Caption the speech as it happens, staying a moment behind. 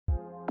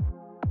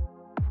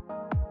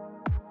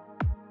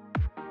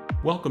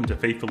Welcome to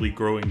Faithfully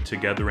Growing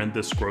Together in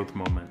This Growth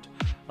Moment,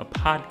 a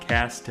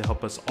podcast to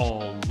help us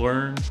all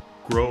learn,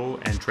 grow,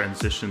 and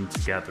transition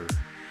together.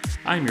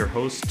 I'm your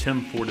host,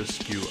 Tim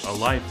Fortescue, a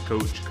life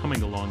coach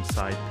coming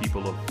alongside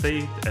people of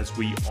faith as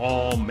we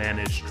all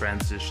manage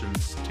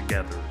transitions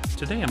together.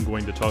 Today I'm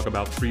going to talk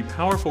about 3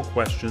 powerful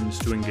questions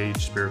to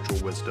engage spiritual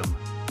wisdom.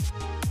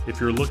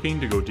 If you're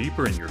looking to go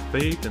deeper in your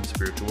faith and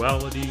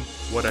spirituality,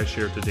 what I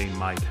share today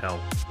might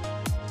help.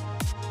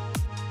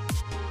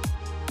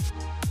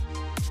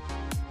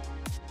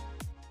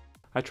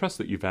 I trust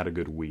that you've had a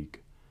good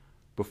week.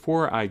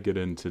 Before I get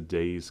into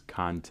today's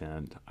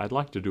content, I'd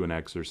like to do an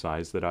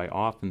exercise that I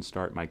often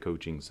start my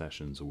coaching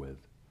sessions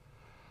with.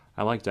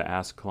 I like to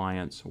ask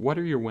clients, what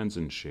are your wins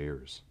and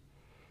shares?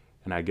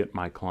 And I get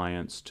my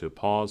clients to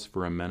pause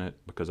for a minute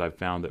because I've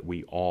found that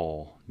we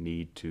all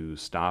need to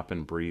stop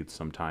and breathe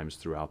sometimes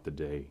throughout the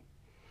day.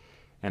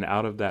 And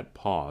out of that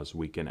pause,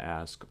 we can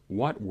ask,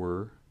 what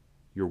were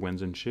your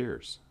wins and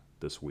shares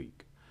this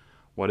week?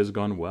 What has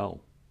gone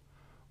well?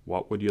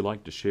 What would you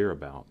like to share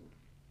about?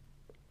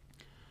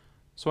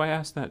 So I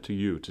ask that to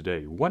you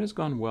today. What has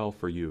gone well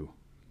for you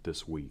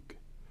this week?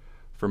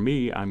 For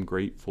me, I'm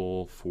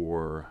grateful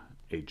for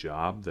a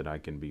job that I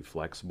can be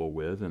flexible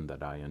with and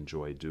that I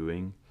enjoy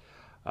doing.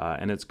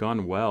 And it's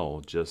gone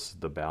well, just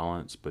the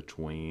balance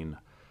between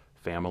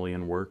family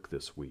and work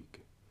this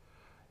week.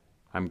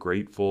 I'm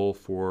grateful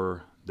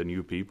for the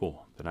new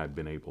people that I've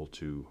been able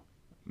to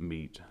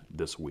meet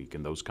this week,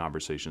 and those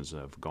conversations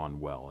have gone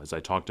well. As I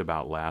talked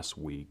about last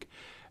week,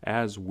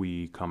 as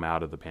we come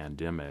out of the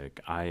pandemic,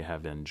 I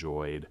have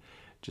enjoyed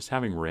just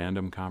having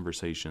random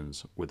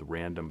conversations with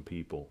random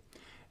people,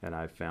 and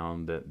I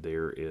found that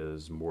there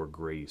is more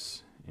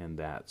grace in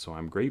that. So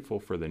I'm grateful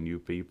for the new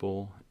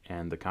people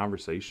and the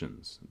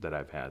conversations that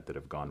I've had that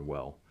have gone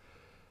well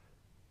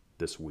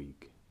this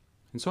week.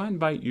 And so I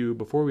invite you,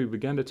 before we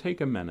begin, to take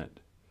a minute.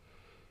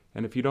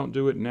 And if you don't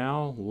do it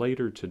now,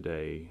 later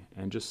today,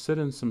 and just sit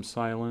in some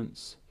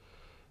silence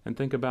and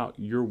think about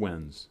your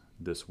wins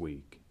this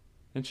week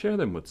and share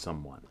them with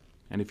someone.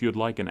 And if you'd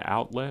like an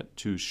outlet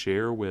to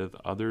share with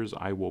others,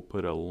 I will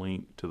put a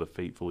link to the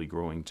Faithfully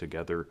Growing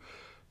Together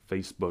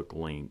Facebook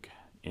link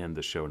in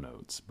the show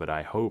notes. But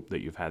I hope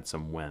that you've had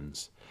some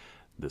wins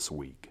this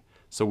week.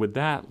 So with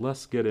that,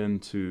 let's get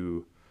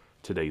into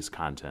today's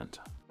content.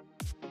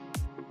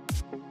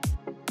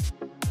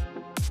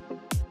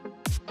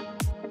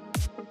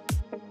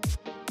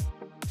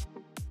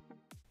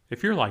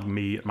 If you're like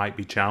me, it might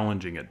be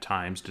challenging at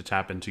times to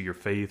tap into your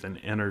faith and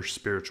inner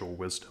spiritual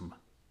wisdom.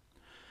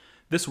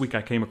 This week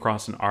I came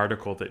across an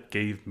article that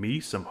gave me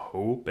some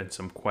hope and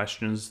some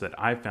questions that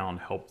I found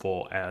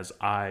helpful as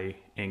I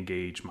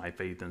engage my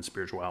faith and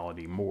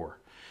spirituality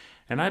more.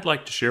 And I'd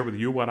like to share with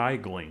you what I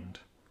gleaned.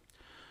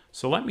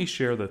 So let me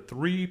share the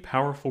 3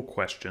 powerful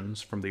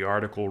questions from the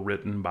article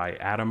written by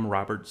Adam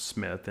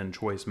Roberts-Smith in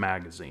Choice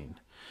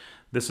Magazine.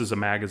 This is a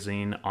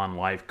magazine on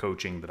life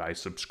coaching that I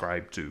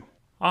subscribe to.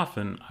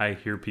 Often I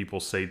hear people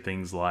say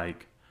things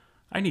like,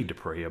 I need to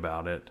pray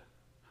about it,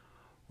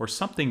 or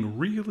something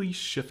really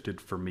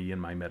shifted for me in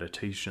my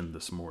meditation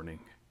this morning.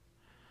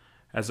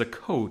 As a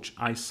coach,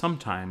 I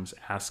sometimes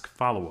ask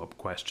follow-up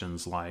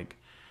questions like,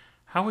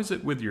 how is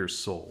it with your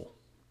soul?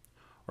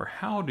 Or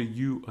how do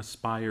you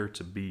aspire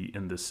to be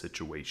in this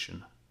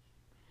situation?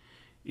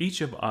 Each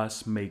of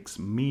us makes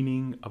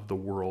meaning of the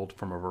world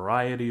from a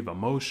variety of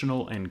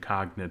emotional and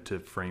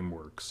cognitive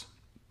frameworks.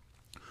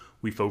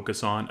 We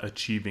focus on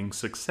achieving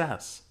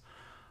success,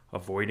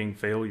 avoiding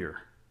failure,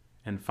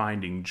 and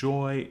finding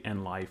joy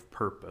and life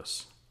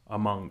purpose,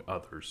 among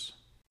others.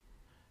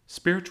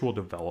 Spiritual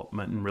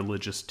development and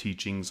religious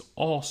teachings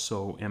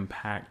also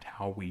impact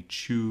how we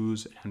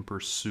choose and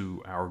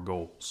pursue our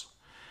goals.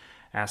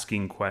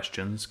 Asking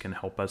questions can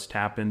help us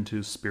tap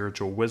into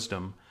spiritual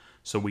wisdom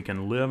so we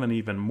can live an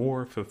even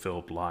more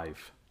fulfilled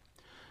life.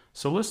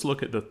 So let's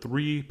look at the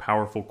 3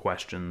 powerful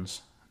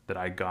questions that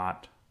I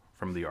got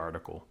from the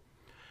article.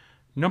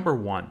 Number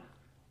 1,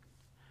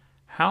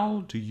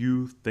 how do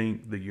you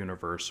think the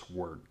universe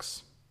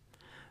works?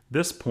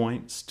 This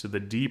points to the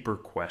deeper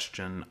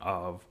question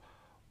of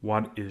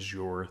what is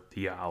your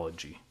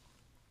theology?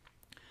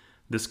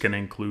 This can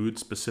include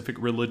specific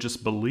religious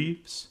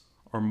beliefs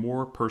or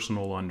more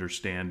personal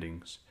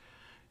understandings.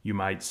 You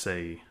might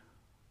say,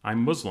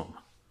 I'm Muslim,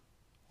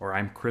 or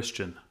I'm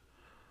Christian,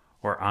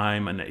 or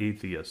I'm an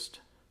atheist.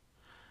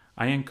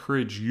 I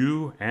encourage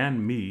you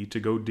and me to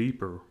go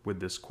deeper with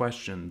this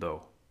question,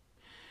 though.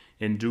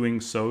 In doing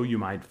so, you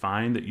might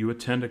find that you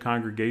attend a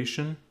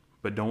congregation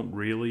but don't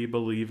really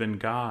believe in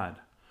God,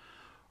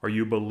 or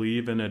you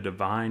believe in a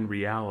divine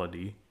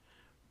reality,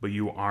 but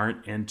you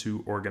aren't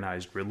into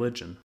organized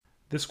religion.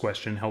 This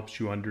question helps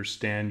you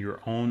understand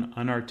your own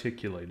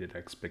unarticulated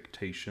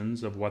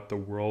expectations of what the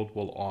world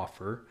will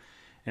offer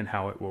and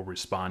how it will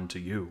respond to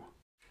you.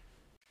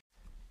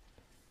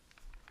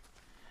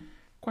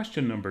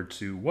 Question number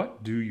 2,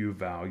 what do you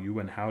value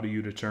and how do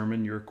you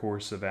determine your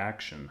course of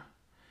action?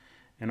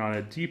 And on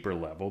a deeper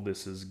level,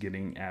 this is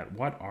getting at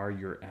what are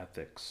your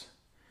ethics?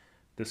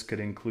 This could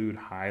include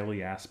highly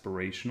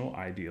aspirational,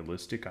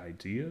 idealistic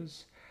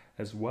ideas,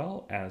 as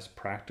well as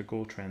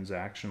practical,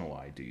 transactional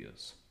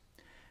ideas.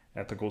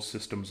 Ethical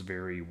systems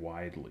vary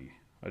widely,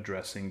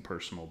 addressing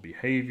personal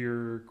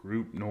behavior,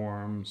 group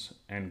norms,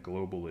 and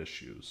global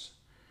issues.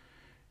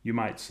 You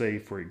might say,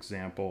 for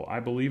example, I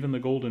believe in the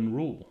Golden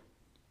Rule.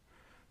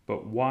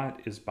 But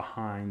what is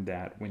behind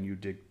that when you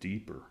dig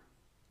deeper?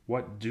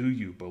 What do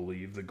you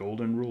believe the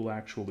Golden Rule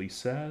actually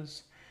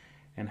says,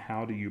 and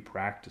how do you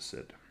practice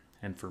it?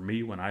 And for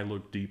me, when I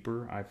look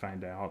deeper, I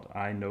find out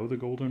I know the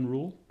Golden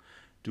Rule,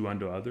 do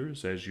unto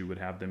others as you would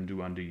have them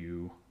do unto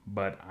you,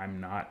 but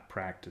I'm not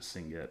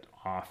practicing it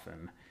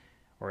often,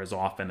 or as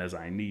often as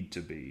I need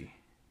to be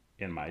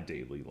in my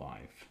daily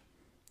life.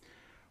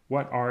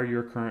 What are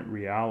your current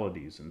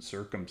realities and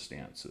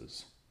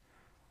circumstances?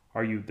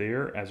 Are you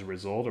there as a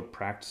result of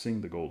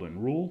practicing the Golden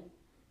Rule?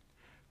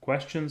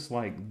 Questions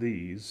like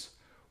these,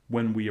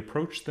 when we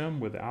approach them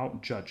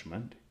without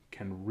judgment,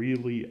 can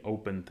really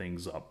open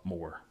things up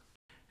more.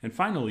 And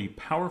finally,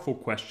 powerful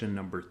question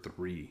number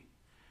 3.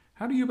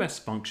 How do you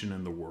best function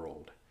in the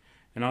world?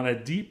 And on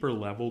a deeper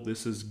level,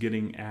 this is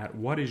getting at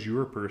what is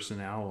your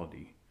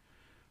personality?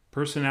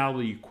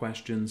 Personality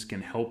questions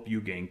can help you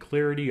gain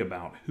clarity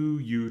about who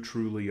you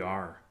truly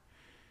are.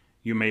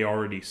 You may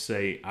already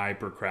say, I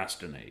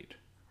procrastinate,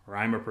 or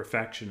I'm a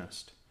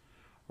perfectionist,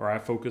 or I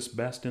focus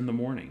best in the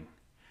morning.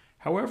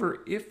 However,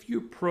 if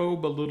you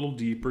probe a little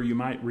deeper, you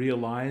might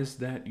realize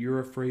that you're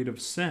afraid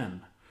of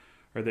sin,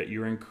 or that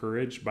you're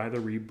encouraged by the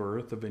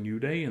rebirth of a new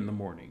day in the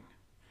morning.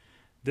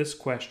 This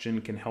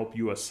question can help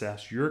you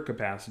assess your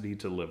capacity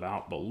to live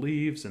out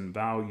beliefs and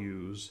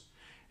values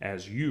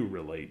as you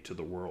relate to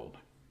the world.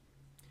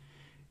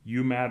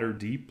 You matter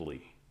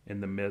deeply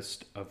in the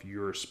midst of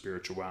your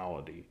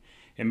spirituality.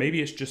 And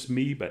maybe it's just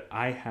me, but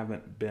I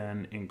haven't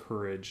been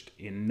encouraged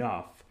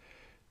enough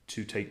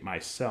to take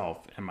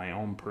myself and my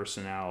own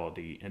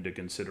personality into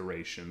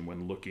consideration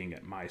when looking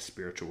at my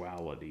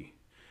spirituality.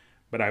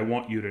 But I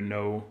want you to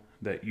know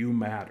that you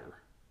matter.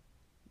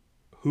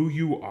 Who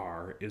you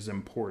are is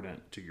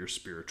important to your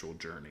spiritual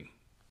journey.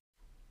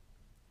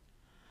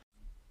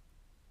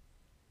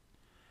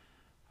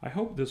 I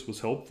hope this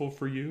was helpful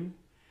for you.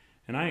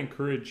 And I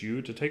encourage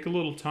you to take a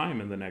little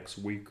time in the next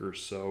week or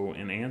so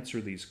and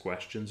answer these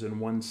questions in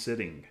one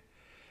sitting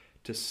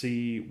to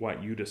see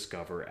what you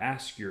discover.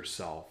 Ask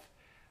yourself,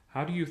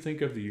 how do you think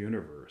of the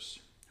universe?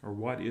 Or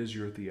what is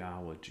your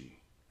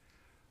theology?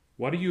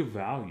 What do you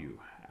value?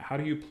 How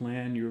do you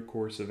plan your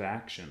course of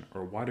action?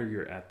 Or what are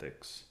your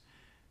ethics?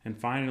 And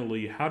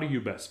finally, how do you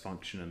best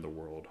function in the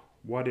world?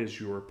 What is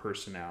your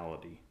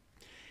personality?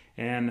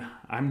 And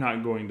I'm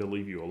not going to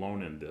leave you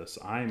alone in this.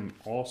 I'm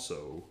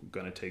also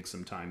going to take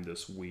some time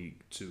this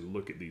week to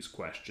look at these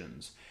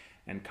questions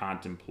and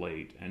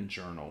contemplate and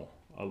journal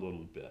a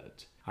little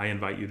bit. I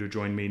invite you to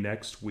join me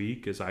next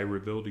week as I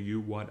reveal to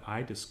you what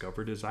I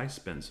discovered as I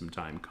spent some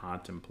time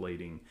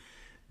contemplating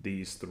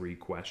these 3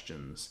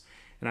 questions.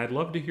 And I'd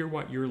love to hear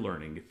what you're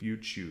learning if you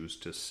choose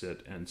to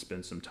sit and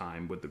spend some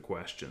time with the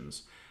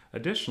questions.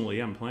 Additionally,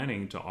 I'm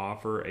planning to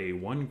offer a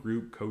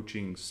one-group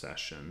coaching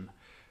session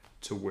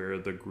to where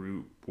the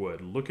group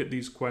would look at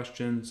these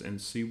questions and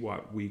see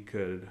what we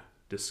could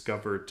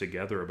discover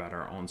together about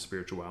our own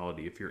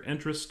spirituality. If you're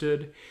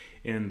interested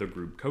in the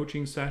group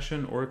coaching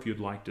session, or if you'd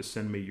like to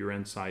send me your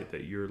insight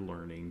that you're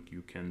learning,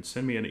 you can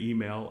send me an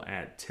email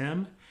at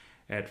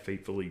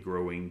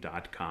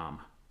tim@faithfullygrowing.com.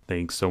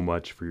 Thanks so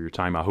much for your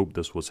time. I hope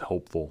this was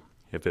helpful.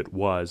 If it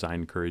was, I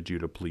encourage you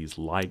to please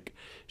like,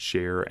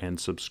 share, and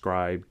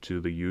subscribe to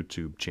the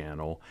YouTube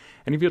channel.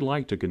 And if you'd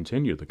like to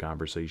continue the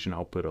conversation,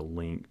 I'll put a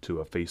link to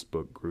a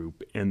Facebook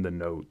group in the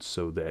notes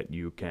so that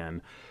you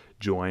can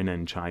join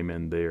and chime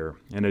in there.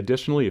 And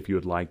additionally, if you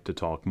would like to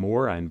talk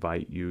more, I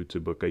invite you to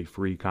book a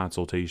free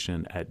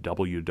consultation at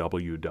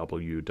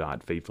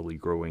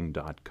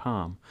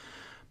www.faithfullygrowing.com.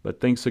 But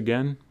thanks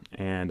again,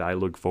 and I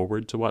look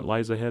forward to what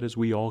lies ahead as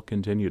we all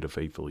continue to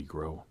faithfully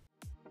grow.